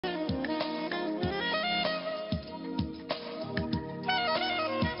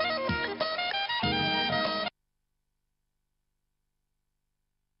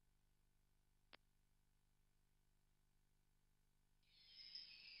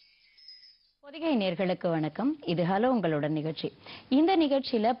பொதிகை நேயர்களுக்கு வணக்கம். இது ஹலோ உங்களுடன் நிகழ்ச்சி. இந்த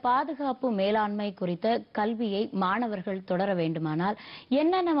நிகழ்ச்சியில பாதுகாப்பு மேலாண்மை குறித்த கல்வியை மாணவர்கள் தொடர வேண்டுமானால்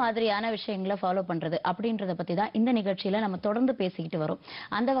என்னென்ன மாதிரியான விஷயங்களை ஃபாலோ பண்றது அப்படின்றத பத்தி தான் இந்த நிகழ்ச்சியில நம்ம தொடர்ந்து பேசிக்கிட்டு வரோம்.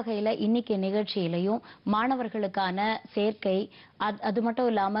 அந்த வகையில இன்னைக்கு நிகழ்ச்சியிலையும் மாணவர்களுக்கான சேர்க்கை, அது மட்டும்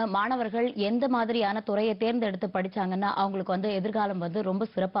இல்லாம மாணவர்கள் எந்த மாதிரியான துறையை தேர்ந்தெடுத்து படிச்சாங்கன்னா அவங்களுக்கு எதிர்காலம் ரொம்ப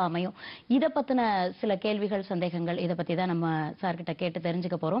சிறப்பா அமையும். இத பத்தின சில கேள்விகள், சந்தேகங்கள் இத பத்தி தான் நம்ம சார் கிட்ட கேட்டு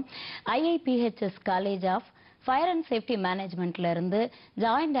தெரிஞ்சுக்க போறோம். IIPHS College of Fire and Safety Managementல இருந்து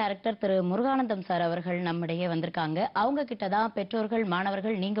ஜாயின்ட் டைரக்டர் திரு முருகானந்தம் சார் அவர்கள் நம்மிடையே வந்திருக்காங்க. அவங்க கிட்ட தான் பெற்றோர்கள்,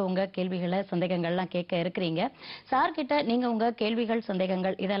 மாணவர்கள் நீங்க உங்க கேள்விகளை, சந்தேகங்கள்லாம் கேட்க இருக்கிறீங்க. சார் கிட்ட நீங்க உங்க கேள்விகள்,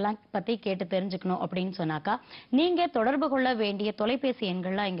 சந்தேகங்கள் இதெல்லாம் பத்தி கேட்டு தெரிஞ்சுக்கணும் அப்படின்னு சொன்னாக்கா நீங்க தொடர்பு கொள்ள வேண்டிய தொலைபேசி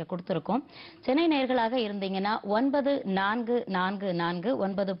எண்கள்லாம் இங்க கொடுத்திருக்கோம். சென்னை நேயர்களாக இருந்தீங்கன்னா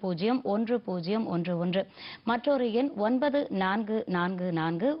 9444901011 மற்றொரு எண்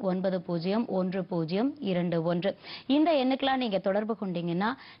 9444901021. இந்த எண்ணுக்கெல்லாம் நீங்க தொடர்பு கொண்டீங்கன்னா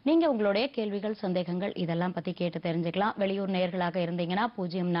நீங்க உங்களுடைய கேள்விகள், சந்தேகங்கள் இதெல்லாம் பத்தி கேட்டு தெரிஞ்சுக்கலாம். வெளியூர் நேயர்களாக இருந்தீங்கன்னா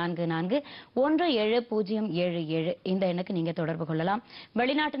 04417077 இந்த எண்ணுக்கு நீங்க தொடர்பு கொள்ளலாம்.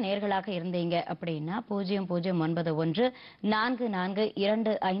 வெளிநாட்டு நேயர்களாக இருந்தீங்க அப்படின்னா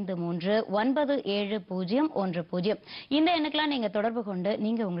 00914425397010 இந்த எண்ணுக்கெல்லாம் நீங்க தொடர்பு கொண்டு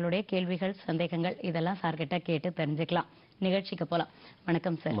நீங்க உங்களுடைய கேள்விகள், சந்தேகங்கள் இதெல்லாம் சார்கிட்ட கேட்டு தெரிஞ்சுக்கலாம். நிகழ்ச்சிக்கு போலாம்.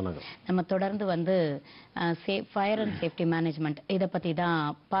 வணக்கம் சார். நம்ம தொடர்ந்து ஃபயர் அண்ட் சேஃப்டி மேனேஜ்மெண்ட் இதை பத்தி தான்,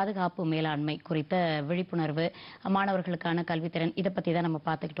 பாதுகாப்பு மேலாண்மை குறித்த விழிப்புணர்வு, மாணவர்களுக்கான கல்வித்திறன் இதை பத்தி தான் நம்ம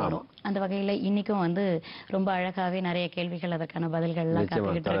பார்த்துக்கிட்டு வரோம். அந்த வகையில இன்னைக்கும் ரொம்ப அழகாவே நிறைய கேள்விகள், அதற்கான பதில்கள் எல்லாம்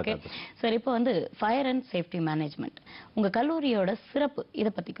காத்துக்கிட்டு இருக்கு. சார், இப்போ ஃபயர் அண்ட் சேஃப்டி மேனேஜ்மெண்ட் உங்க கல்லூரியோட சிறப்பு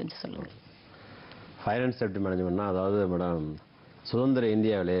இதை பத்தி கொஞ்சம் சொல்லுங்க. ஃபயர் அண்ட் சேஃப்டி மேனேஜ்மெண்ட்னா, அதாவது மேடம், சுதந்திர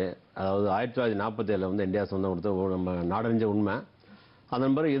இந்தியாவிலே, அதாவது 1947 இந்தியா சொந்தம் கொடுத்த நம்ம நாடறிஞ்ச உண்மை.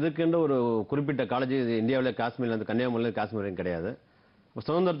 அதன் பிறகு இதுக்கென்று ஒரு குறிப்பிட்ட காலேஜ் இந்தியாவிலே காஷ்மீர்லேருந்து கன்னியாகுமரியிலேருந்து காஷ்மீர் வரைக்கும் கிடையாது.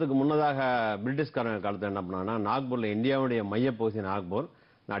 சுதந்திரத்துக்கு முன்னதாக பிரிட்டிஷ்காரங்க காலத்தில் என்ன பண்ணாங்கன்னா, நாக்பூரில், இந்தியாவுடைய மையப்பகுதி நாக்பூர்,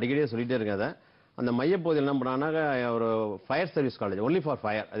 நான் அடிக்கடியே சொல்லிகிட்டே இருக்கேன் அதை. அந்த மையப்பகுதியில் என்ன பண்ணாங்கன்னா ஒரு fire service college, only for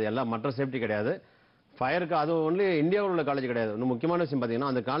fire, அது எல்லாம் மற்ற சேஃப்டி கிடையாது, ஃபயருக்கு. அது ஒன்லி இந்தியாவில் உள்ள காலேஜ் கிடையாது. இன்னும் முக்கியமான விஷயம்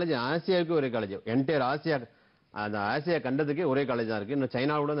பார்த்தீங்கன்னா, அந்த காலேஜ் ஆசியாவுக்கு ஒரே காலேஜ், என்டையர் ஆசியா கண்டத்துக்கே ஒரே காலேஜ் தான் இருக்குது. இன்னும்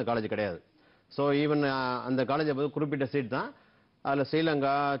சைனாவோட அந்த காலேஜ் கிடையாது. ஸோ ஈவன் அந்த காலேஜை குறிப்பிட்ட சீட் தான். அதில்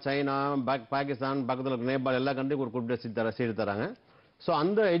ஸ்ரீலங்கா, சைனா, பாகிஸ்தான், பக்கத்தில் இருக்க நேபாள் எல்லா கண்ட்ரிக்கும் ஒரு குறிப்பிட்ட சீட் தராங்க. ஸோ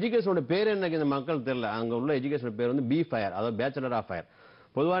அந்த எஜுகேஷனோட பேர் எனக்கு இந்த மக்கள் தெரியல. அங்கே உள்ள எஜுகேஷனோட பேர் பி ஃபயர், அதாவது பேச்சுலர் ஆஃப் ஃபயர்.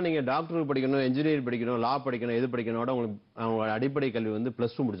 பொதுவாக நீங்கள் டாக்டர் படிக்கணும், என்ஜினியர் படிக்கணும், லா படிக்கணும், எது படிக்கணும், உங்களுக்கு அவங்களோட அடிப்படை கல்வி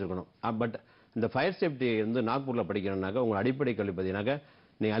 +2 முடிச்சிருக்கணும். பட் இந்த ஃபயர் சேஃப்டி நாக்பூரில் படிக்கணும்னாக்கா உங்கள் அடிப்படை கல்வி பார்த்தீங்கன்னாக்கா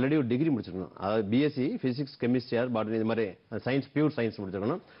நீங்கள் ஆல்ரெடி ஒரு டிகிரி முடிச்சிருக்கணும். அதாவது பிஎஸ்சி ஃபிசிக்ஸ், கெமிஸ்ட்ரி, பாட்னி, இது மாதிரி சயின்ஸ், பியூர் சயின்ஸ்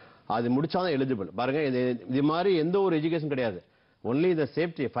முடிச்சிருக்கணும். அது முடிச்சாதான் எலிஜிபிள். பாருங்க, இது மாதிரி எந்த ஒரு எஜுகேஷன் கிடையாது. ஒன்லி இந்த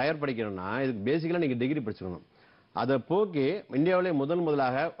சேஃப்டி ஃபயர் படிக்கணும்னா இதுக்கு பேசிக்கலாக நீங்கள் டிகிரி படிச்சுக்கணும். அதை போக்கி இந்தியாவிலே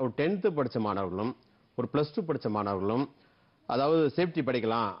முதலாக ஒரு 10th படித்த மாணவர்களும் ஒரு +2 படித்த மாணவர்களும் அதாவது சேஃப்டி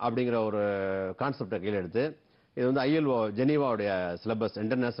படிக்கலாம் அப்படிங்கிற ஒரு கான்செப்டை கீழே எடுத்து, இது ILO ஜெனீவாவுடைய syllabus,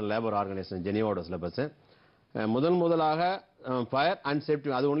 international labour organisation ஜெனீவாவோட syllabus. முதலாக ஃபயர் அண்ட் சேஃப்டி,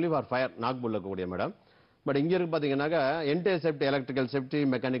 அது ஒன்லி ஃபார் ஃபயர் நாக்பூரில் இருக்கக்கூடிய மேடம். பட் இங்கே இருக்கு பார்த்தீங்கன்னாக்கா entire safety, electrical safety,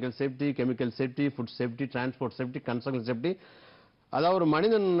 mechanical safety, chemical safety, food safety, transport safety, construction safety. அதாவது ஒரு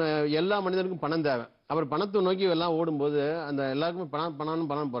மனிதன், எல்லா மனிதனுக்கும் பணம் தேவை. அவர் பணத்தை நோக்கி எல்லாம் ஓடும்போது அந்த எல்லாருக்குமே பணம்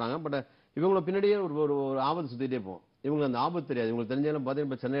போகிறாங்க. பட் இவங்களை பின்னாடியே ஒரு ஆபத்து சுற்றிட்டே போகும். இவங்களுக்கு அந்த ஆபத்து தெரியாது. இவங்களுக்கு தெரிஞ்சாலும்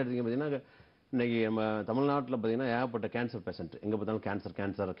பார்த்தீங்கன்னா, இப்போ சென்னை எடுத்தீங்க பார்த்தீங்கன்னா, இன்னைக்கு நம்ம தமிழ்நாட்டில் பார்த்தீங்கன்னா ஏகப்பட்ட கேன்சர் பேஷண்ட், எங்கே பார்த்தாலும்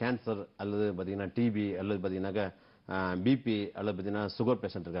கேன்சர் அல்லது பார்த்தீங்கன்னா டிபி அல்லது பார்த்தீங்கன்னாக்கா பிபி அல்லது பார்த்தீங்கன்னா சுகர்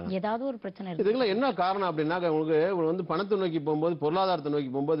பேஷண்ட் இருக்காங்க. ஏதாவது ஒரு பிரச்சனை. இதுக்கெல்லாம் என்ன காரணம் அப்படின்னாக்கா, உங்களுக்கு பணத்தை நோக்கி போகும்போது, பொருளாதாரத்தை நோக்கி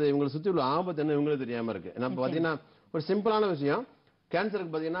போகும்போது இவங்களை சுற்றி உள்ள ஆபத்து என்ன இவங்களுக்கு தெரியாம இருக்கு. ஏன்னா பார்த்தீங்கன்னா ஒரு சிம்பிளான விஷயம்,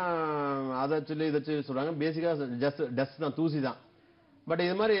 கேன்சருக்கு பார்த்தீங்கன்னா அதை சொல்லி இதை சொல்லி சொல்றாங்க, பேசிக்காக டஸ்ட் தான், தூசி தான். பட்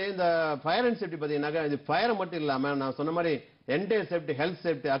இது மாதிரி இந்த ஃபயர் அண்ட் சேஃப்டி பார்த்தீங்கன்னாக்கா, இது ஃபயரை மட்டும் இல்லாமல் நான் சொன்ன மாதிரி entire safety, health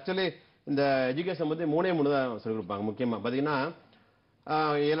safety. Actually இந்த எஜுகேஷன் பற்றி 3 தான் சொல்லிக் கொடுப்பாங்க. முக்கியமாக பார்த்தீங்கன்னா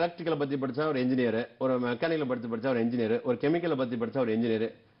எலக்ட்ரிக்கலை பற்றி படித்தா ஒரு இன்ஜினியர், ஒரு மெக்கானிக்கலை பற்றி படித்தா ஒரு இன்ஜினியர், ஒரு கெமிக்கலை பற்றி படித்தா ஒரு இன்ஜினியர்,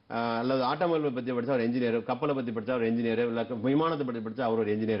 அல்லது ஆட்டோமொபைலை பற்றி படித்தா ஒரு இன்ஜினியர், கப்பலை பற்றி படித்தா ஒரு இன்ஜினியர், இல்லை விமானத்தை பற்றி படித்தா அவர்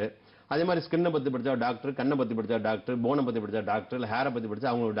ஒரு இன்ஜினியர். அதே மாதிரி ஸ்கின்னை பற்றி படித்தா ஒரு டாக்டர், கண்ணை பற்றி படித்தா டாக்டர், போனை பற்றி படித்தா டாக்டர், இல்லை ஹேரை பற்றி படித்தா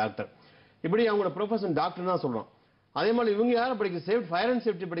அவங்க ஒரு டாக்டர். இப்படி அவங்களோட ப்ரொஃபஷன் டாக்டர் தான் சொல்கிறோம். அதே மாதிரி இவங்க யாரை படிக்க ஃபயர் அண்ட்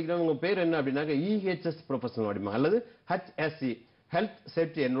சேஃப்டி படிக்கிறவங்க பேர் என்ன அப்படின்னாக்க IIPHS ப்ரொஃபஷனல் அப்படிம்பாங்க, அல்லது HSE ஹெல்த்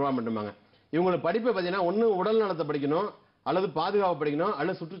சேஃப்டி என்விரான்மெண்ட்பாங்க. இவங்களோட படிப்பை பார்த்தீங்கன்னா ஒன்று உடல் நலத்தை படிக்கணும், அல்லது பாதுகாப்பு படிக்கணும்,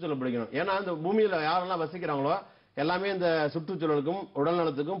 அல்லது சுற்றுச்சூழல் படிக்கணும். ஏன்னா இந்த பூமியில் யாரெல்லாம் வசிக்கிறாங்களோ எல்லாமே இந்த சுற்றுச்சூழலுக்கும் உடல்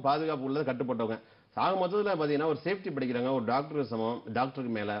நலத்துக்கும் பாதுகாப்பு உள்ளது கட்டுப்பட்டவங்க. ஆக மொத்தத்தில் பார்த்தீங்கன்னா ஒரு சேஃப்டி படிக்கிறாங்க, ஒரு டாக்டருக்கு சமம்,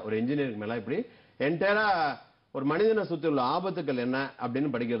 டாக்டருக்கு மேலே, ஒரு இன்ஜினியருக்கு மேலே, இப்படி என்டையரா ஒரு மனிதனை சுற்றி உள்ள ஆபத்துக்கள் என்ன அப்படின்னு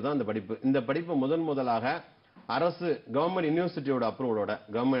படிக்கிறது தான் அந்த படிப்பு. இந்த படிப்பு முதலாக அரசு கவர்மெண்ட் யூனிவர்சிட்டியோட அப்ரூவலோட,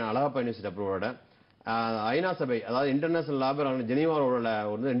 கவர்மெண்ட் அலகாபா யூனிவர்சிட்டி அப்ரூவலோட, ஐநா சபை, அதாவது இன்டர்நேஷனல் லேபர் ஜெனீவாவோட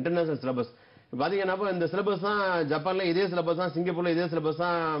ஒரு இன்டர்நேஷனல் சிலபஸ் பாத்தீங்கன்னா, இந்த சிலபஸ் தான் ஜப்பான்ல இதே சிலபஸ் தான், சிங்கப்பூர்ல இதே சிலபஸ்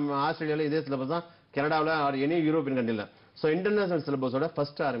தான், ஆஸ்திரேலியால இதே சிலபஸ் தான், கனடாவில் எனி யூரோப்பியன் கண்ட்ரில. ஸோ இன்டர்நேஷனல் சிலபஸோட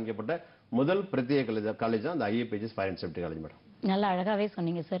ஃபர்ஸ்ட் ஆரம்பிக்கப்பட்ட முதல் பிரத்யேக காலேஜ் தான் அந்த IIPHS fire and safety college madam. நல்லா அழகாவே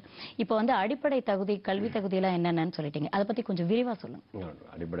சொன்னீங்க சார். இப்போ அடிப்படை தகுதி, கல்வி தகுதி எல்லாம் என்னென்னு சொல்லிட்டீங்க. அதை பத்தி கொஞ்சம் விரிவா சொல்லுங்க.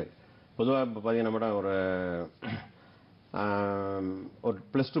 அடிப்படை பொதுவாக இப்போ பார்த்தீங்கன்னா மேடம், ஒரு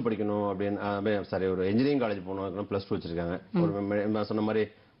 +2 படிக்கணும் அப்படின்னு, சாரி, ஒரு இன்ஜினியரிங் காலேஜ் போகணும், +2 வச்சிருக்காங்க. ஒரு சொன்ன மாதிரி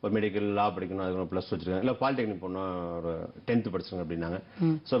ஒரு மெடிக்கல் லா படிக்கணும், அதுக்கு +2 வச்சிருக்காங்க. இல்லை பாலிடெக்னிக் போகணும், ஒரு 10th படிச்சிருங்க அப்படின்னாங்க.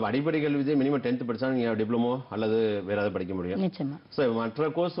 ஸோ அடிப்படை கல்வி மினிமம் 10th படிச்சா நீங்கள் டிப்ளமோ அல்லது வேற ஏதாவது படிக்க முடியும். ஸோ மற்ற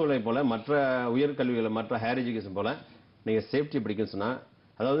கோர்ஸ்களை போல, மற்ற உயர்கல்விகளை, மற்ற ஹையர் எஜுகேஷன் போல நீங்கள் சேஃப்டி படிக்கணும்னு சொன்னால்,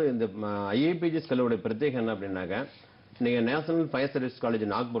 அதாவது இந்த IIPHS கல்லூரிய பிரத்யேகம் என்ன அப்படின்னாக்க, நீங்கள் நேஷனல் ஃபயர் சர்வீஸ் காலேஜ்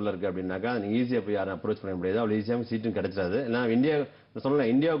நாக்பூரில் இருக்குது அப்படின்னாக்கா நீங்கள் ஈஸியாக போய் யாரும் அப்ரோச் பண்ண முடியாது, அவ்வளோ ஈஸியாக சீட்டும் கிடைச்சிடாது. ஏன்னா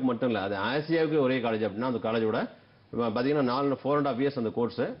சொல்லலாம், இந்தியாவுக்கு மட்டும் இல்லை, அது ஆசியாவுக்கு ஒரே காலேஜ் அப்படின்னா அந்த காலேஜோட பார்த்தீங்கன்னா 4.5 years அந்த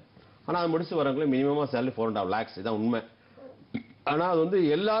கோர்ஸ். ஆனால் அது முடிச்சு வரவங்களே மினிமமாக சேலரி 4.5 lakhs, இதான் உண்மை. ஆனால் அது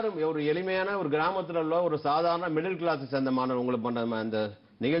எல்லாரும் ஒரு எளிமையான ஒரு கிராமத்தில் உள்ள ஒரு சாதாரண மிடில் கிளாஸ் சேர்ந்த மாணவர் உங்களுக்கு பண்ணுற அந்த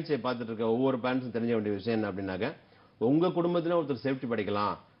நிகழ்ச்சியை பார்த்துட்டு இருக்க ஒவ்வொரு பேரண்ட்ஸும் தெரிஞ்ச வேண்டிய விஷயம் என்ன அப்படின்னாக்க, உங்கள் குடும்பத்திலே ஒருத்தர் சேஃப்டி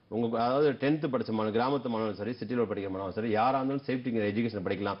படிக்கலாம். அதாவது 10th படிச்ச மாணவர், கிராமத்து மாணவரும் சரி, சிட்டியில் படிக்கிற மாணவரும் சரி, யாராக இருந்தாலும் சேஃப்டிங்கிற எஜுகேஷன்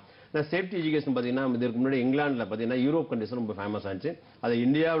படிக்கலாம். ஏன்னா சேஃப்டி எஜுகேஷன் பார்த்தீங்கன்னா, இதற்கு முன்னாடி இங்கிலாந்தில் பார்த்தீங்கன்னா யூரோப் கண்ட்ரீஸ் ரொம்ப ஃபேமஸ் ஆச்சு. அது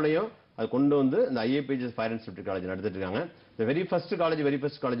இந்தியாவிலையும் அது கொண்டு வந்து இந்த IIPHS fire and safety college நடத்திட்டு இருக்காங்க. இந்த வெரி ஃபர்ஸ்ட்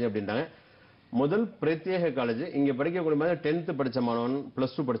காலேஜ் அப்படின்றாங்க. முதல் பிரத்யேக காலேஜ். இங்க படிக்கக்கூடிய மாதிரி 10th படிச்ச மாணவன்,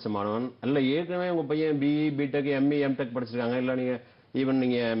 +2 படிச்ச மாணவன், இல்ல ஏற்கனவே உங்க பையன் BE, BTech, ME, MTech படிச்சிருக்காங்க, இல்ல நீங்க ஈவன்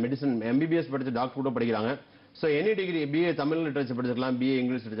நீங்க மெடிசன் MBBS படிச்ச டாக்டர் கூட படிக்கிறாங்க. So any degree, BA Tamil literature படிச்சிருக்கலாம், BA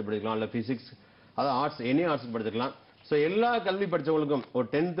English literature படிக்கலாம், இல்லை ஃபிசிக்ஸ், அதாவது ஆர்ட்ஸ், எனி ஆர்ட்ஸ் படிச்சிருக்கலாம். ஸோ எல்லா கல்வி படிச்சவங்களுக்கும், ஒரு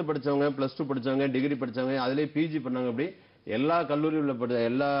 10th படிச்சவங்க, +2 படிச்சவங்க, டிகிரி படிச்சவங்க, அதிலே PG பண்ணாங்க, அப்படி எல்லா கல்லூரியில்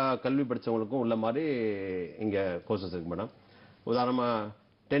எல்லா கல்வி படிச்சவங்களுக்கும் உள்ள மாதிரி இங்க கோர்சஸ் இருக்கு மேடம். உதாரணமா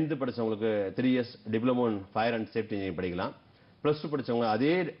 10th படிச்சவங்களுக்கு 3 years diploma in fire and safety engineering படிக்கலாம். +2 படிச்சவங்க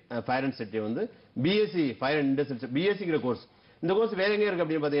அதே fire and safety BSc fire and industrial BScங்கிற course. இந்த கோர்ஸ் வேற எங்க இருக்கு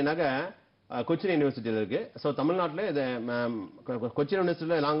அப்படின்னு பாத்தீங்கன்னாக்க, கொச்சின் யூனிவர்சிட்டியில் இருக்கு. ஸோ தமிழ்நாட்டில் இது கொச்சின்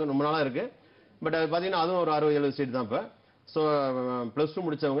யூனிவர்சிட்டியில் ரொம்ப நாளாக இருக்கு. பட் அது பார்த்தீங்கன்னா அதுவும் ஒரு 60-70 சீட் தான் இப்போ. ஸோ +2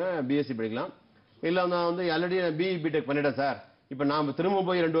 முடிச்சவங்க BSc படிக்கலாம். இல்லை நான் ஆல்ரெடி BE BTech பண்ணிட்டேன் சார், இப்போ நான் திரும்ப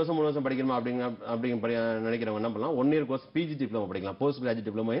போய் 2 வருஷம் 3 வருஷம் படிக்கணுமா அப்படிங்க நினைக்கிறவங்க என்ன பண்ணலாம், 1 year கோர்ஸ் PG டிப்ளமோ படிக்கலாம், post graduate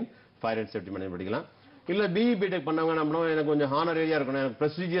diploma in fire and safety management படிக்கலாம். இல்லை BE BTech பண்ணவங்க என்ன பண்ணணும், எனக்கு கொஞ்சம் ஹானர் ஏரியா இருக்கணும், எனக்கு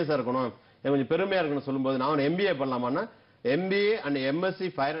ப்ரெஸ்டீஜியஸாக இருக்கணும், எனக்கு கொஞ்சம் பெருமையாக இருக்கணும்னு சொல்லும்போது நான் MBA பண்ணலாமான்னா, MBA and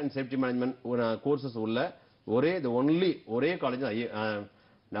MSc fire and safety management courses உள்ள ஒரே காலேஜ்.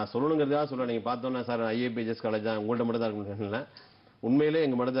 நான் சொல்லணுங்கிறதா சொல்ல, நீங்க பார்த்தோன்னா சார் IIPHS காலேஜ் தான் உங்கள்ட்ட மட்டும் தான் இருக்குன்னு, உண்மையிலே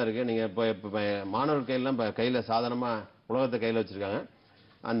எங்க மட்டும் தான் இருக்கு. நீங்க இப்போ மாணவர் கையெல்லாம் கையில சாதாரணமா உலகத்தை கையில வச்சிருக்காங்க.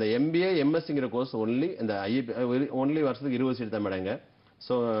 அந்த MBA MScங்கிற கோர்ஸ் இந்த வருஷத்துக்கு 20 சீட் தான் மேடம்.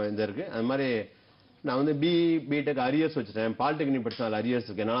 ஸோ இந்த இருக்கு. அது மாதிரி நான் BE BTech அரியர்ஸ் வச்சுட்டேன், பாலிடெக்னிக் படிச்சா அதில் அரியர்ஸ்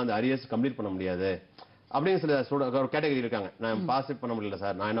இருக்கு, என்னால் அந்த அரியர்ஸ் கம்ப்ளீட் பண்ண முடியாது அப்படின்னு சில ஒரு கேட்டகரி இருக்காங்க. நான் பாஸ் பண்ண முடியல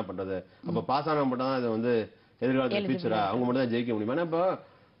சார், நான் என்ன பண்றது? அப்ப பாஸ் ஆன மட்டும் தான் இது எதிர்காலத்தில் ஃபியூச்சரா அவங்க மட்டும் தான் ஜெயிக்க முடியுமா? இப்போ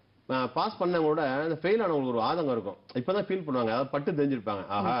பாஸ் பண்ணவங்களோட அந்த ஃபெயில் ஆனவங்களுக்கு ஒரு ஆதங்கம் இருக்கும். இப்பதான் ஃபீல் பண்ணுவாங்க, அதாவது பட்டு தெரிஞ்சிருப்பாங்க,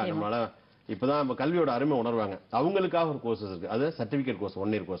 ஆஹா நம்மளால இப்பதான் கல்வியோட அருமை உணர்வாங்க. அவங்களுக்காக ஒரு கோர்சஸ் இருக்கு, அது சர்டிபிகேட் கோர்ஸ்,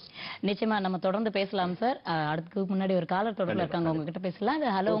 1 year கோர்ஸ். நிச்சயமா நம்ம தொடர்ந்து பேசலாம் சார். அதுக்கு முன்னாடி ஒரு காலர் தொடர்புல இருக்காங்க, உங்ககிட்ட பேசலாம். இது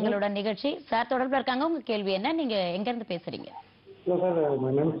ஹலோ உங்களோட நிகழ்ச்சி. சார் தொடர்புல இருக்காங்க, உங்க கேள்வி என்ன? நீங்க எங்க இருந்து பேசுறீங்க?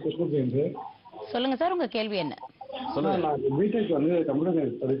 சொல்லுங்க சார், உங்க கேள்வி என்ன?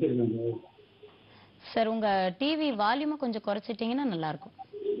 சார் உங்க டிவி வால்யூமை கொஞ்சம் குறைச்சிட்டீங்கன்னா நல்லா இருக்கும்.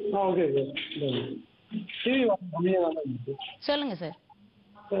 சொல்லுங்க சார்.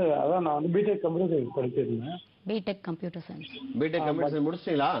 அதான் நான் BTech computer science படிச்சிருந்தேன். BTech computer science. BTech computer science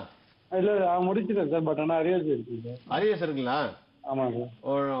முடிச்சிட்டீங்களா? இல்ல முடிச்சிட்டேன் சார், பட் ஆனா அரியர்ஸ் இருக்கு சார். அரியர்ஸ் இருக்குங்களா? ஆமா சார்.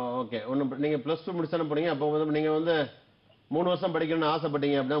 ஓகே. நீங்க +2 முடிச்சானே போறீங்க. அப்போ நீங்க 3 வருஷம் படிக்கணும்னு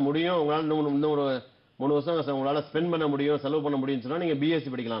ஆசைப்பட்டீங்க அப்படின்னா முடியும். உங்களால இன்னும் ஒரு 3 வருஷம் உங்களால ஸ்பெண்ட் பண்ண முடியும், செலவு பண்ண முடியும்னு சொன்னா நீங்க BSc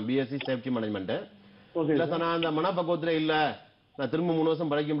படிக்கலாம், BSc சேஃப்டி மேனேஜ்மெண்ட். இல்ல சார் நான் அந்த மனப்பக்குவத்துல இல்ல, நான் திரும்ப 3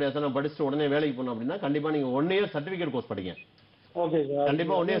 வருஷம் படிக்க முடியாது சார், நான் படிச்சுட்டு உடனே வேலைக்கு போகணும் அப்படின்னா கண்டிப்பா நீங்க 1 year சர்டிபிகேட் கோர்ஸ் படிங்க. ஓகே சார்,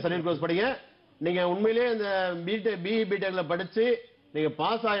 கண்டிப்பா 1 year சர்டிபிகேட் கோர்ஸ் படிங்க. நீங்க உண்மையிலேயே இந்த BE BTechல படிச்சு நீங்க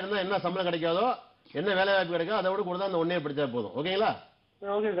பாஸ் ஆயிருந்தா என்ன சம்பளம் கிடைக்காதோ, என்ன வேலை வாய்ப்பு கிடைக்கோ அதை விட கூட தான் அந்த 1 year படிச்சா போதும். ஓகேங்களா?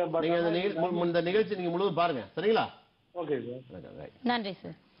 Okay sir. நீங்க இந்த நிகழ்ச்சி நீங்க முழுவதும் பாருங்க, சரிங்களா? Okay sir. நன்றி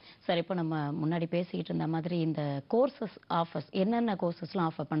சார். சார் இப்போ நம்ம முன்னாடி பேசிக்கிட்டு இருந்த மாதிரி இந்த கோர்சஸ் ஆஃபர்ஸ், என்னென்ன கோர்சஸ்லாம்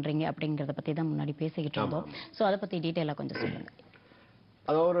ஆஃபர் பண்றீங்க அப்படிங்கறத பத்தி தான் முன்னாடி பேசிக்கிட்டு இருந்தோம். ஸோ அதை பத்தி டீட்டெயிலாக கொஞ்சம் சொல்லுங்க.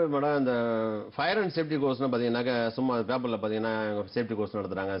 அதாவது மேடம் இந்த ஃபயர் அண்ட் சேஃப்டி கோர்ஸ்னா பார்த்தீங்கன்னாக்கா சும்மா பேப்பரில் பார்த்தீங்கன்னா சேஃப்டி கோர்ஸ்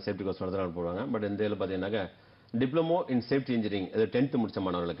நடத்துறாங்க சேஃப்டி கோர்ஸ் நடத்துறாங்க போடுவாங்க. பட் இந்த இதில் பார்த்தீங்கன்னாக்கா டிப்ளமோ இன் சேஃப்டி இன்ஜினியரிங் இது 10th முடிச்ச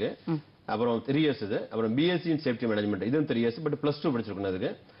மாணவர்களுக்கு, அப்புறம் 3 years இது, அப்புறம் பிஎஸ்சி இன் சேஃப்டி மேனேஜ்மெண்ட் இதுவும் 3 years, பட் +2 படிச்சிருக்கணும்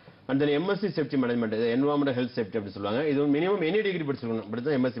அதுக்கு. And then MSc safety management இது என்வரான்மெண்ட் ஹெல்த் சேஃப்டி அப்படி சொல்லுவாங்க. இது மினிமம் எனி டிகிரி படிச்சிருக்கணும், அப்படி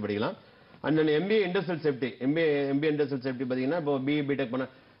தான் எம்எஸ்சி படிக்கலாம். And then MBA industrial safety, MBA industrial safety பார்த்தீங்கன்னா இப்போ பிஇ பிடெக் பண்ண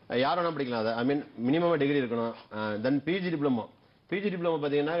யார் வேணா படிக்கலாம். அதை ஐ மீன் மினிமம் டிகிரி இருக்கணும். தென் பிஜி டிப்ளமோ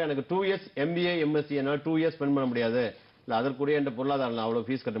பார்த்தீங்கன்னா எனக்கு 2 years எம்பிஏ எம்எஸ்சி என்னால் 2 years ஸ்பெண்ட் பண்ண முடியாது, இல்லை அதற்குரிய என்ற பொருளாதாரம் அவ்வளோ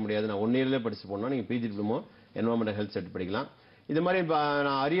ஃபீஸ் கட்ட முடியாது, நான் 1 yearலேயே படிச்சு போனால் நீங்கள் PG diploma environment health safety படிக்கலாம். இது மாதிரி இப்போ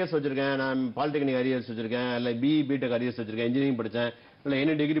நான் அரியர்ஸ் வச்சிருக்கேன், நான் பாலிடெக்னிக் அரியர்ஸ் வச்சிருக்கேன், இல்லை பிஇ பிடெக் அரியர்ஸ் வச்சிருக்கேன், இன்ஜினியரிங் படித்தேன், இல்லை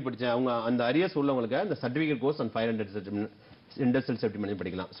என்ன டிகிரி படித்தேன், அவங்க அந்த அரியர்ஸ் உள்ளவங்களுக்கு அந்த certificate course and 500 industrial safety பண்ணி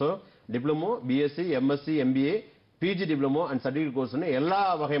படிக்கலாம். So diploma BSc MSc MBA PG diploma and certificate கோர்ஸ்னு எல்லா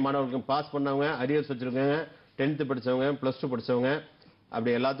வகை மாணவர்களுக்கும் பாஸ் பண்ணவங்க, அரியர்ஸ் வச்சிருக்கவங்க, 10th படிச்சவங்க, +2 படிச்சவங்க,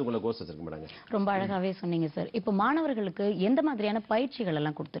 அப்படி எல்லாத்துக்குள்ள கோர்ஸ் வச்சிருக்க மாட்டாங்க. ரொம்ப அழகாவே சொன்னீங்க சார். இப்போ மாணவர்களுக்கு எந்த மாதிரியான பயிற்சிகள்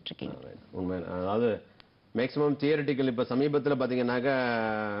எல்லாம் கொடுத்துட்டு இருக்கீங்க? உண்மை, அதாவது மேக்ஸிமம் தியரிட்டிக்கல். இப்போ சமீபத்தில் பார்த்தீங்கன்னாக்கா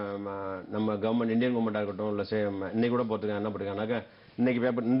நம்ம கவர்மெண்ட் இந்தியன் கவர்மெண்ட்டாக இருக்கட்டும், இல்லை இன்னைக்கு கூட போட்டிருக்காங்க, என்ன போட்டிருக்காங்கனாக்கா இன்னைக்கு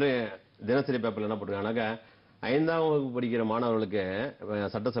பேப்பர் இன்றைய தினசரி பேப்பரில் என்ன போட்டிருக்காங்கனாக்கா 5ஆம் வகுப்பு படிக்கிற மாணவர்களுக்கு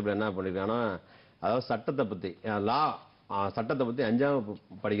சட்டசபையில் என்ன பண்ணியிருக்காங்கன்னா, அதாவது சட்டத்தை பற்றி சட்டத்தை பற்றி 5ஆம்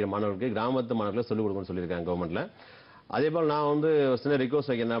வகுப்பு படிக்கிற மாணவர்களுக்கு கிராமத்து மாணவர்களை சொல்லிக் கொடுக்கணும்னு சொல்லியிருக்காங்க கவர்மெண்ட்டில். அதே போல் நான் வந்து சின்ன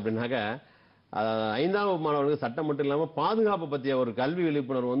ரிக்வஸ்ட் வைக்கிறேன் அப்படின்னாக்கா 5ஆம் வகுப்பு மாணவர்களுக்கு சட்டம் மட்டும் இல்லாமல் பாதுகாப்பு பற்றிய ஒரு கல்வி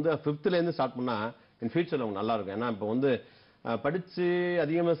விழிப்புணர்வு வந்து 5thலேருந்து ஸ்டார்ட் பண்ணால் இன் ஃபியூச்சரில் அவங்க நல்லா இருக்கும். ஏன்னா இப்போ வந்து படித்து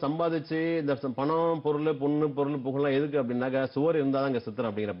அதிகமாக சம்பாதிச்சு இந்த பணம் பொருள் புகழ்லாம் எதுக்கு அப்படின்னாக்கா சுவர் இருந்தால் தான் இங்கே சித்திரம்.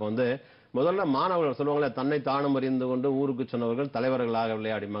 அப்படிங்கிறப்ப வந்து முதல்ல மாணவர்கள் சொல்லுவாங்களே, தன்னை தானும் அறிந்து கொண்டு ஊருக்கு சொன்னவர்கள்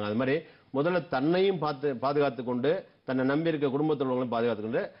தலைவர்களாகவில்லை அப்படிம்பாங்க. அது மாதிரி முதல்ல தன்னையும் பாதுகாத்து கொண்டு தன்னை நம்பி இருக்க குடும்பத்தில் உள்ளவங்களையும் பாதுகாத்து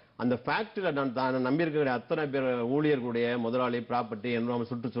கொண்டு அந்த ஃபேக்டரியில் தான் நம்பி இருக்கிற அத்தனை பேர் ஊழியர்களுடைய முதலாளி ப்ராப்பர்ட்டி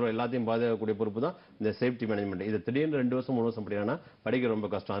என்வரான்மெண்ட் சுற்றுச்சூழல் எல்லாத்தையும் பாதுகாக்கக்கூடிய பொறுப்பு தான் இந்த சேஃப்டி மேனேஜ்மெண்ட். இது திடீர்னு 2 வருஷம் 3 வருஷம் படிக்கிறாங்கன்னா படிக்க ரொம்ப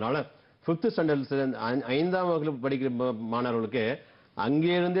கஷ்டம். அதனால 5th ஸ்டாண்டர்ட் 5ஆம் வகுப்பு படிக்கிற மாணவர்களுக்கு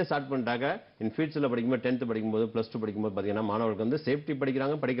அங்கேருந்தே ஸ்டார்ட் பண்ணிட்டாக்க இன் ஃபியூச்சரில் படிக்கும்போது 10th படிக்கும்போது +2 படிக்கும்போது பார்த்தீங்கன்னா மாணவர்களுக்கு வந்து சேஃப்டி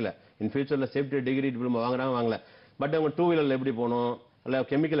படிக்கிறாங்க, படிக்கல, இன் ஃபியூச்சரில் சேஃப்டி டிகிரி டிப்ளமோ வாங்கல, பட் அவங்க 2 வீலரில் எப்படி போகணும், இல்லை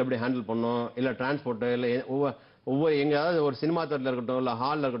கெமிக்கல் எப்படி ஹேண்டில் பண்ணணும், இல்லை டிரான்ஸ்போர்ட்டு, இல்லை ஒவ்வொரு எங்கேயாவது ஒரு சினிமா தேட்டரில் இருக்கட்டும், இல்லை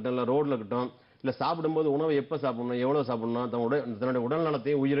ஹாலில் இருக்கட்டும், இல்லை ரோட்டில் இருக்கட்டும், இல்லை சாப்பிடும்போது உணவு எப்போ சாப்பிடணும், எவ்வளோ சாப்பிடணும், தன்னுடைய உடல்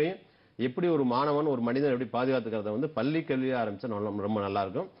நலத்தையும் உயிரையும் எப்படி ஒரு மாணவன் ஒரு மனிதன் எப்படி பாதுகாத்துக்கிறத வந்து பள்ளி கல்வியாக ஆரம்பிச்சா ரொம்ப நல்லா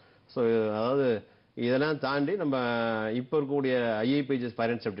இருக்கும். ஸோ அதாவது இதெல்லாம் தாண்டி நம்ம இப்போ இருக்கக்கூடிய IIPHS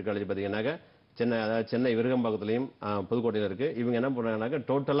fire and safety college பார்த்தீங்கன்னாக்கா சென்னை விருகம்பாக்கத்துலையும் புதுக்கோட்டையில் இருக்குது. இவங்க என்ன பண்ணுறாங்கன்னாக்கா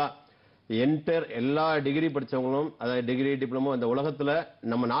டோட்டலாக எல்லா டிகிரி படித்தவங்களும், அதாவது டிகிரி டிப்ளமோ இந்த உலகத்தில்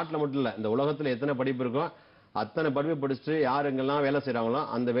நம்ம நாட்டில் மட்டும் இல்லை, இந்த உலகத்தில் எத்தனை படிப்பு இருக்கோ அத்தனை படிப்பு படிச்சுட்டு யார் எங்கெல்லாம் வேலை செய்கிறாங்களோ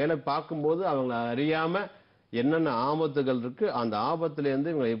அந்த வேலை பார்க்கும்போது அவங்க அறியாமல் என்னென்ன ஆபத்துகள் இருக்கு, அந்த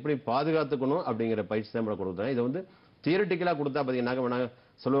ஆபத்துலேருந்து இவங்க எப்படி பாதுகாத்துக்கணும் அப்படிங்கிற பயிற்சி தான் கொடுக்குறேன். இதை வந்து தியரிட்டிக்கலாக கொடுத்தா பார்த்தீங்கன்னாக்கா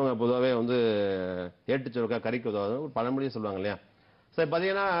சொல்லுவாங்க, பொதுவாகவே வந்து ஏட்டுச்சொருக்கா கறிக்கு உதவாது ஒரு பழமொழியும் சொல்லுவாங்க இல்லையா. சரி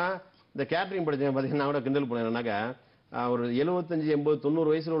பார்த்தீங்கன்னா இந்த கேட்டரிங் படித்தவங்க பார்த்தீங்கன்னா கூட கிண்டல் பண்ணேன்னாக்கா ஒரு 75 80 90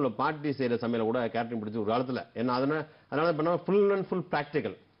 வயசுல உள்ள பாட்டி செய்கிற சமையலை கூட கேட்டரிங் படிச்சு ஒரு காலத்தில். ஏன்னா அதனால பண்ணால் ஃபுல் அண்ட் ஃபுல்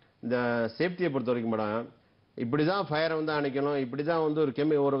ப்ராக்டிக்கல். இந்த சேஃப்டியை பொறுத்த வரைக்கும் மேடம் இப்படி தான் ஃபயரை வந்து அணைக்கணும், இப்படி தான் வந்து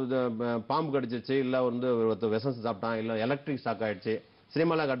ஒரு பாம்பு கடிச்சிருச்சு, இல்லை வந்து ஒருத்தர் விஷம் சாப்பிட்டான், இல்லை எலக்ட்ரிக் ஷாக் ஆகிடுச்சு,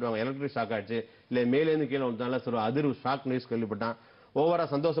 சினிமாலாம் காட்டுவாங்க எலக்ட்ரிக் ஷாக் ஆகிடுச்சு, இல்லை மேலேருந்து கீழே வந்துட்டாலும் சொல்லுவாங்க அதிர்வு ஷாக் நியூஸ் கேள்விப்பட்டான், ஓவராக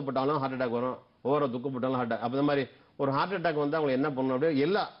சந்தோஷப்பட்டாலும் ஹார்ட் அட்டாக் வரும், ஓவராக துக்கப்பட்டாலும் ஹார்ட் அட்டாக். அப்போ மாதிரி ஒரு ஹார்ட் அட்டாக் வந்து அவங்க என்ன பண்ணணும் அப்படியே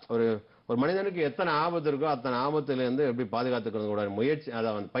எல்லா ஒரு மனிதனுக்கு எத்தனை ஆபத்து இருக்கோ அத்தனை ஆபத்துலேருந்து எப்படி பாதுகாத்துக்கிறது கூட முயற்சி,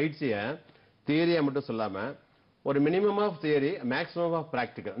 அதாவது பயிற்சியை தியரியை மட்டும் சொல்லாமல் ஒரு minimum of theory maximum of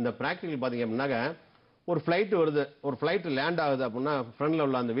practical. இந்த ப்ராக்டிக்கல் பார்த்தீங்க அப்படின்னாக்கா ஒரு ஃப்ளைட் வருது, ஒரு ஃப்ளைட் லேண்ட் ஆகுது அப்படின்னா ஃப்ரண்ட்ல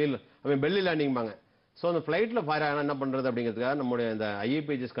உள்ள அந்த வீல் அவன் பெல்லி லேண்டிங்பாங்க. ஸோ அந்த ஃப்ளைட்டில் ஃபயர் ஆகினா என்ன பண்ணுறது அப்படிங்கிறதுக்காக நம்முடைய இந்த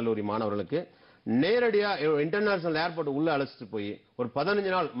IIPHS கல்லூரி மாணவர்களுக்கு நேரடியாக இன்டர்நேஷனல் ஏர்போர்ட் உள்ளே அழைச்சிட்டு போய் ஒரு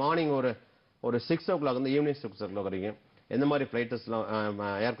 15 நாள் மார்னிங் ஒரு 6 o'clock வந்து ஈவினிங் 6 o'clock வரைக்கும் எந்த மாதிரி ஃப்ளைட்டஸ்லாம்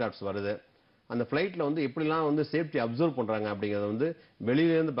ஏர்கிராஃப்ட்ஸ் வருது, அந்த ஃப்ளைட்டில் வந்து எப்படிலாம் வந்து சேஃப்டி அப்சர்வ் பண்ணுறாங்க அப்படிங்கிறத வந்து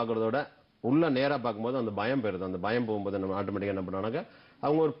வெளியிலேருந்து பார்க்குறதோட உள்ள நேராக பார்க்கும்போது அந்த பயம் போயிருது. அந்த பயம் போகும்போது நம்ம ஆட்டோமேட்டிக்காக என்ன பண்ணுறாங்க,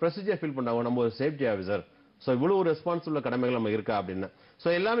 அவங்க ஒரு ப்ரொசீஜர் ஃபீல் பண்ணுறாங்க, நம்ம ஒரு சேஃப்டி ஆஃபீஸர், ஸோ இவ்வளோ ஒரு ரெஸ்பான்சிபிள் கடமைகள் நம்ம இருக்கா அப்படின்னு. ஸோ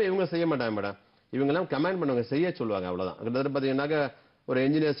எல்லாமே இவங்க செய்ய மாட்டாங்க மேடம், இவங்கெல்லாம் கமெண்ட் பண்ணுவாங்க, செய்ய சொல்லுவாங்க, அவ்வளோதான். கிட்டத்தட்ட பார்த்தீங்கன்னாக்கா ஒரு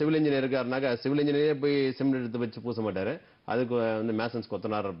இன்ஜினியர் சிவில் இன்ஜினியர் இருக்காருனாக்கா சிவில் இன்ஜினியரே போய் சிமெண்ட் எடுத்து வச்சு பூச மாட்டார், அதுக்கு வந்து மேசன்ஸ்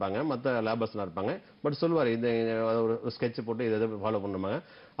கொத்தனார் இருப்பாங்க, மற்ற லேபர்ஸ்லாம் இருப்பாங்க, பட் சொல்லுவார் இந்த ஒரு ஸ்கெட்ச் போட்டு இதை ஃபாலோ பண்ணுவாங்க.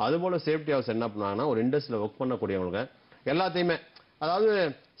 அதுபோல் சேஃப்டி ஆஃபீஸர் என்ன பண்ணுவாங்கன்னா ஒரு இண்டஸ்ட்ரியில் ஒர்க் பண்ணக்கூடியவங்க எல்லாத்தையுமே, அதாவது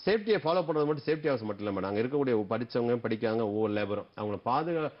சேஃப்டியை ஃபாலோ பண்ணுறது மட்டும் சேஃப்டி ஆஃபீஸர் மட்டும் இல்லை மேடம், அங்கே இருக்கக்கூடிய படித்தவங்க படிக்காங்க ஒவ்வொரு லேபரும் அவங்கள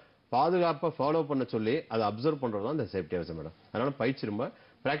பாதுகாப்பாக ஃபாலோ பண்ண சொல்லி அதை அப்சர்வ் பண்ணுறது தான் இந்த சேஃப்டி ஆஃபீஸர் மேடம். அதனால் பயிற்சி ரொம்ப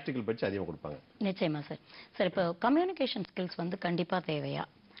பிராக்டிக்கல் பற்றி அதிகமாக கொடுப்பாங்க. நிச்சயமா சார். சார், இப்போ கம்யூனிகேஷன் ஸ்கில்ஸ் வந்து கண்டிப்பா தேவையா?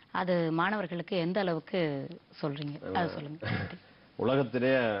 அது மாணவர்களுக்கு எந்த அளவுக்கு சொல்றீங்க, அதை சொல்லுங்க.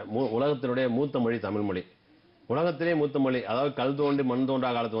 உலகத்தினுடைய மூத்த மொழி தமிழ் மொழி. உலகத்திலே மூத்த மொழி, அதாவது கல் தோண்டி மண் தோன்றா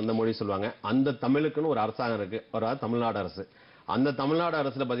காலத்து வந்த மொழி சொல்லுவாங்க. அந்த தமிழுக்குன்னு ஒரு அரசாங்கம் இருக்கு, ஒரு தமிழ்நாடு அரசு. அந்த தமிழ்நாடு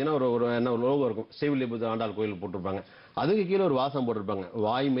அரசுல பாத்தீங்கன்னா ஒரு என்ன லோகோ இருக்கும், ஸ்ரீவில்லிபுத்தூர் ஆண்டாள் கோயில் போட்டிருப்பாங்க. அதுக்கு கீழே ஒரு வாசம் போட்டிருப்பாங்க,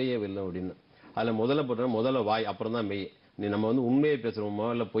 வாய் மெய்ய வெல்லும் அப்படின்னு. அதுல முதல்ல வாய், அப்புறம் தான் மெய். நம்ம வந்து உண்மையை பேசுறோமோ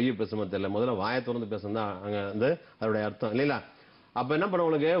இல்ல பொய்யை பேசுறோமோ தெரியல, முதல்ல வாயை திறந்து பேசணும் தான் அங்க வந்து அதோடைய அர்த்தம் இல்லைங்களா? அப்ப என்ன பண்ண,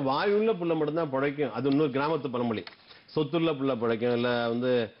 உங்களுக்கு வாயுள்ள புள்ள மட்டும்தான் பிழைக்கும். அது இன்னொரு கிராமத்து பழமொழி. சொத்துள்ள புள்ள பிழைக்கும், இல்ல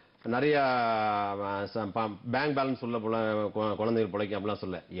வந்து நிறைய பேங்க் பேலன்ஸ் உள்ள குழந்தைகள் பிழைக்கும் அப்படிலாம்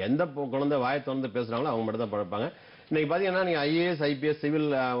சொல்ல. எந்த குழந்தை வாயை திறந்து பேசுறாங்களோ அவங்க மட்டும் தான் பிழைப்பாங்க. இன்னைக்கு பாத்தீங்கன்னா நீங்க ஐஏஎஸ் ஐபிஎஸ் சிவில்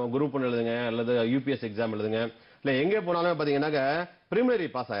குரூப் எழுதுங்க, அல்லது யூபிஎஸ் எக்ஸாம் எழுதுங்க, இல்ல எங்க போனாலும் பாத்தீங்கன்னாக்க பிரிமினரி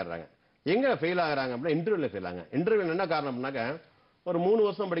பாஸ் ஆயிடுறாங்க. எங்க ஃபெயில் ஆகுறாங்க அப்படின்னா இன்டர்வியூல ஃபெயில் ஆகுங்க. இன்டர்வியூல என்ன காரணம்னாக்க, ஒரு 3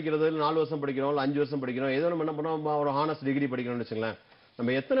 வருஷம் படிக்கிறது, 4 வருஷம் படிக்கிறோம், இல்ல 5 வருஷம் படிக்கிறோம், ஏதோ நம்ம என்ன பண்ணோம், ஒரு ஹானர்ஸ் டிகிரி படிக்கணும்னு வச்சுங்களேன்.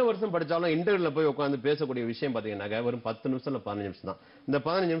 நம்ம எத்தனை வருஷம் படிச்சாலும் இன்டர்வியூல போய் உட்காந்து பேசக்கூடிய விஷயம் பாத்தீங்கன்னாக்க வெறும் 10 நிமிஷம் இல்ல 15 நிமிஷம் தான். இந்த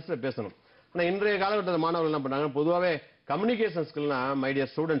 15 நிமிஷத்துல பேசணும். ஆனா இன்றைய காலகட்டத்தில் மாணவர்கள் என்ன பண்ணாங்க, பொதுவாகவே communication ஸ்கில்னா, my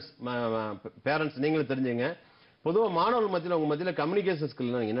dear students, parents நீங்களும் தெரிஞ்சுங்க, பொதுவா மாணவர்கள் மத்தியில் உங்க மத்தியில் கம்யூனிகேஷன்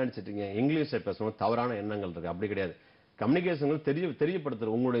ஸ்கில் என்ன நினைச்சிட்டீங்க, இங்கிலீஷை பேசணும், தவறான எண்ணங்கள் இருக்கு. அப்படி கிடையாது. கம்யூனிகேஷன்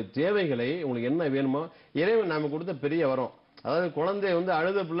தெரியப்படுத்துறது, உங்களுடைய தேவைகளை, உங்களுக்கு என்ன வேணுமோ, இறைவன் நாம கொடுத்த பெரிய வரும். அதாவது குழந்தை வந்து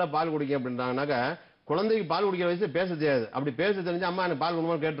அழுத பிள்ளை பால் குடிக்க அப்படின்றாங்கனாக்க, குழந்தைக்கு பால் குடிக்கிற வயசு பேச தெரியாது. அப்படி பேச தெரிஞ்சு அம்மா எனக்கு பால்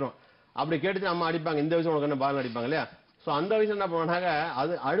கொடுக்கணும்னு கேட்டுரும். அப்படி கேட்டுச்சு அம்மா அடிப்பாங்க, இந்த வயசு உனக்கு என்ன பால் அடிப்பாங்க இல்லையா? சோ அந்த வயசுல என்ன பண்ணுவாங்க,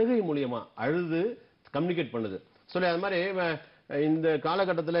 அது அழுகை மூலியமா அழுது கம்யூனிகேட் பண்ணுது. சொல்லி அது மாதிரி இந்த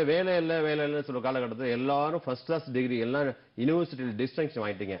காலகட்டத்தில் வேலை இல்லைன்னு சொல்ற காலகட்டத்தில் எல்லாரும் ஃபர்ஸ்ட் கிளாஸ் டிகிரி, எல்லாம் யூனிவர்சிட்டியில் டிஸ்டிங்ஷன்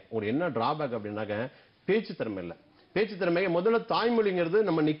வாங்கிட்டீங்க. உங்களுக்கு என்ன டிராபேக் அப்படின்னாக்க, பேச்சு திறமை இல்லை. பேச்சு திறமை முதல்ல தாய்மொழிங்கிறது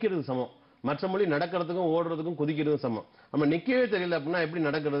நம்ம நிக்கிறது சமம், மற்ற மொழி நடக்கிறதுக்கும் ஓடுறதுக்கும் குதிக்கிறதும் சமம். நம்ம நிக்கவே தெரியல அப்படின்னா எப்படி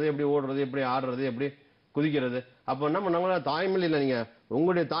நடக்கிறது, எப்படி ஓடுறது, எப்படி ஆடுறது, எப்படி குதிக்கிறது? அப்ப என்ன பண்ணாங்க, தாய்மொழியில நீங்க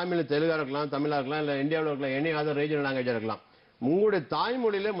உங்களுடைய தாய்மொழி தெலுங்கா இருக்கலாம், தமிழா இருக்கலாம், இல்ல இந்தியாவில் இருக்கலாம், எனி அதர் ரீஜனல் லாங்குவேஜா இருக்கலாம், உங்களுடைய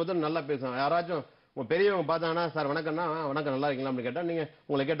தாய்மொழியில முதல்ல நல்லா பேசணும். யாராச்சும் உங்க பெரியவங்க பார்த்தாங்கன்னா, சார் வணக்கம்னா, வணக்கம் நல்லா இருக்கீங்களா அப்படின்னு கேட்டா, நீங்க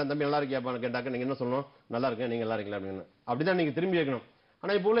உங்களை கேட்ட தம்பி நல்லா இருக்கியாப்பான்னு கேட்டாக்க நீங்க என்ன சொல்லணும், நல்லா இருக்கேன், நீங்க நல்லா இருக்கீங்களா அப்படின்னு. அப்படிதான் நீங்க திரும்பி கேட்கணும்.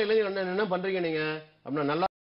 ஆனா இப்போ உள்ள இளைஞர்கள் என்ன பண்றீங்க நீங்க அப்படின்னா, நல்லா